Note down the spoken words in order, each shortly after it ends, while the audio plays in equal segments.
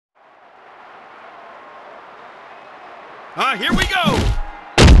Here we go.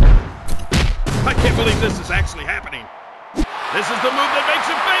 I can't believe this is actually happening. This is the move that makes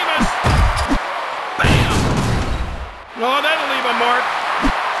him famous. Bam! Oh, that'll leave a mark.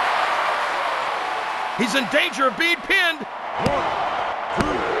 He's in danger of being pinned. 1,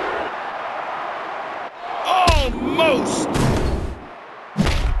 2. Almost.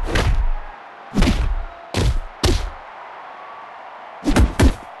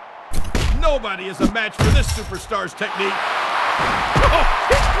 Nobody is a match for this superstar's technique. Oh,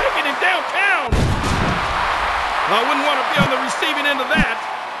 he's taking him downtown. I wouldn't want to be on the receiving end of that.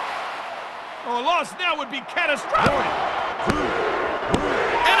 Oh, a loss now would be catastrophic. 1, 2, 3.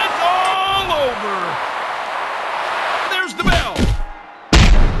 And it's all over. There's the bell.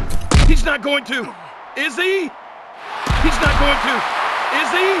 He's not going to. Is he? He's not going to. Is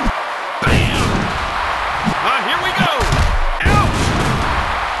he? Bam! Here we go. Ouch!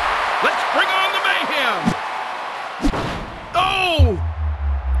 Let's bring on the mayhem. Oh!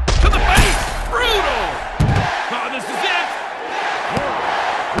 To the face. Brutal. Oh, this is it.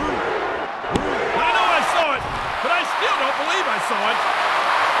 I know I saw it, but I still don't believe I saw it.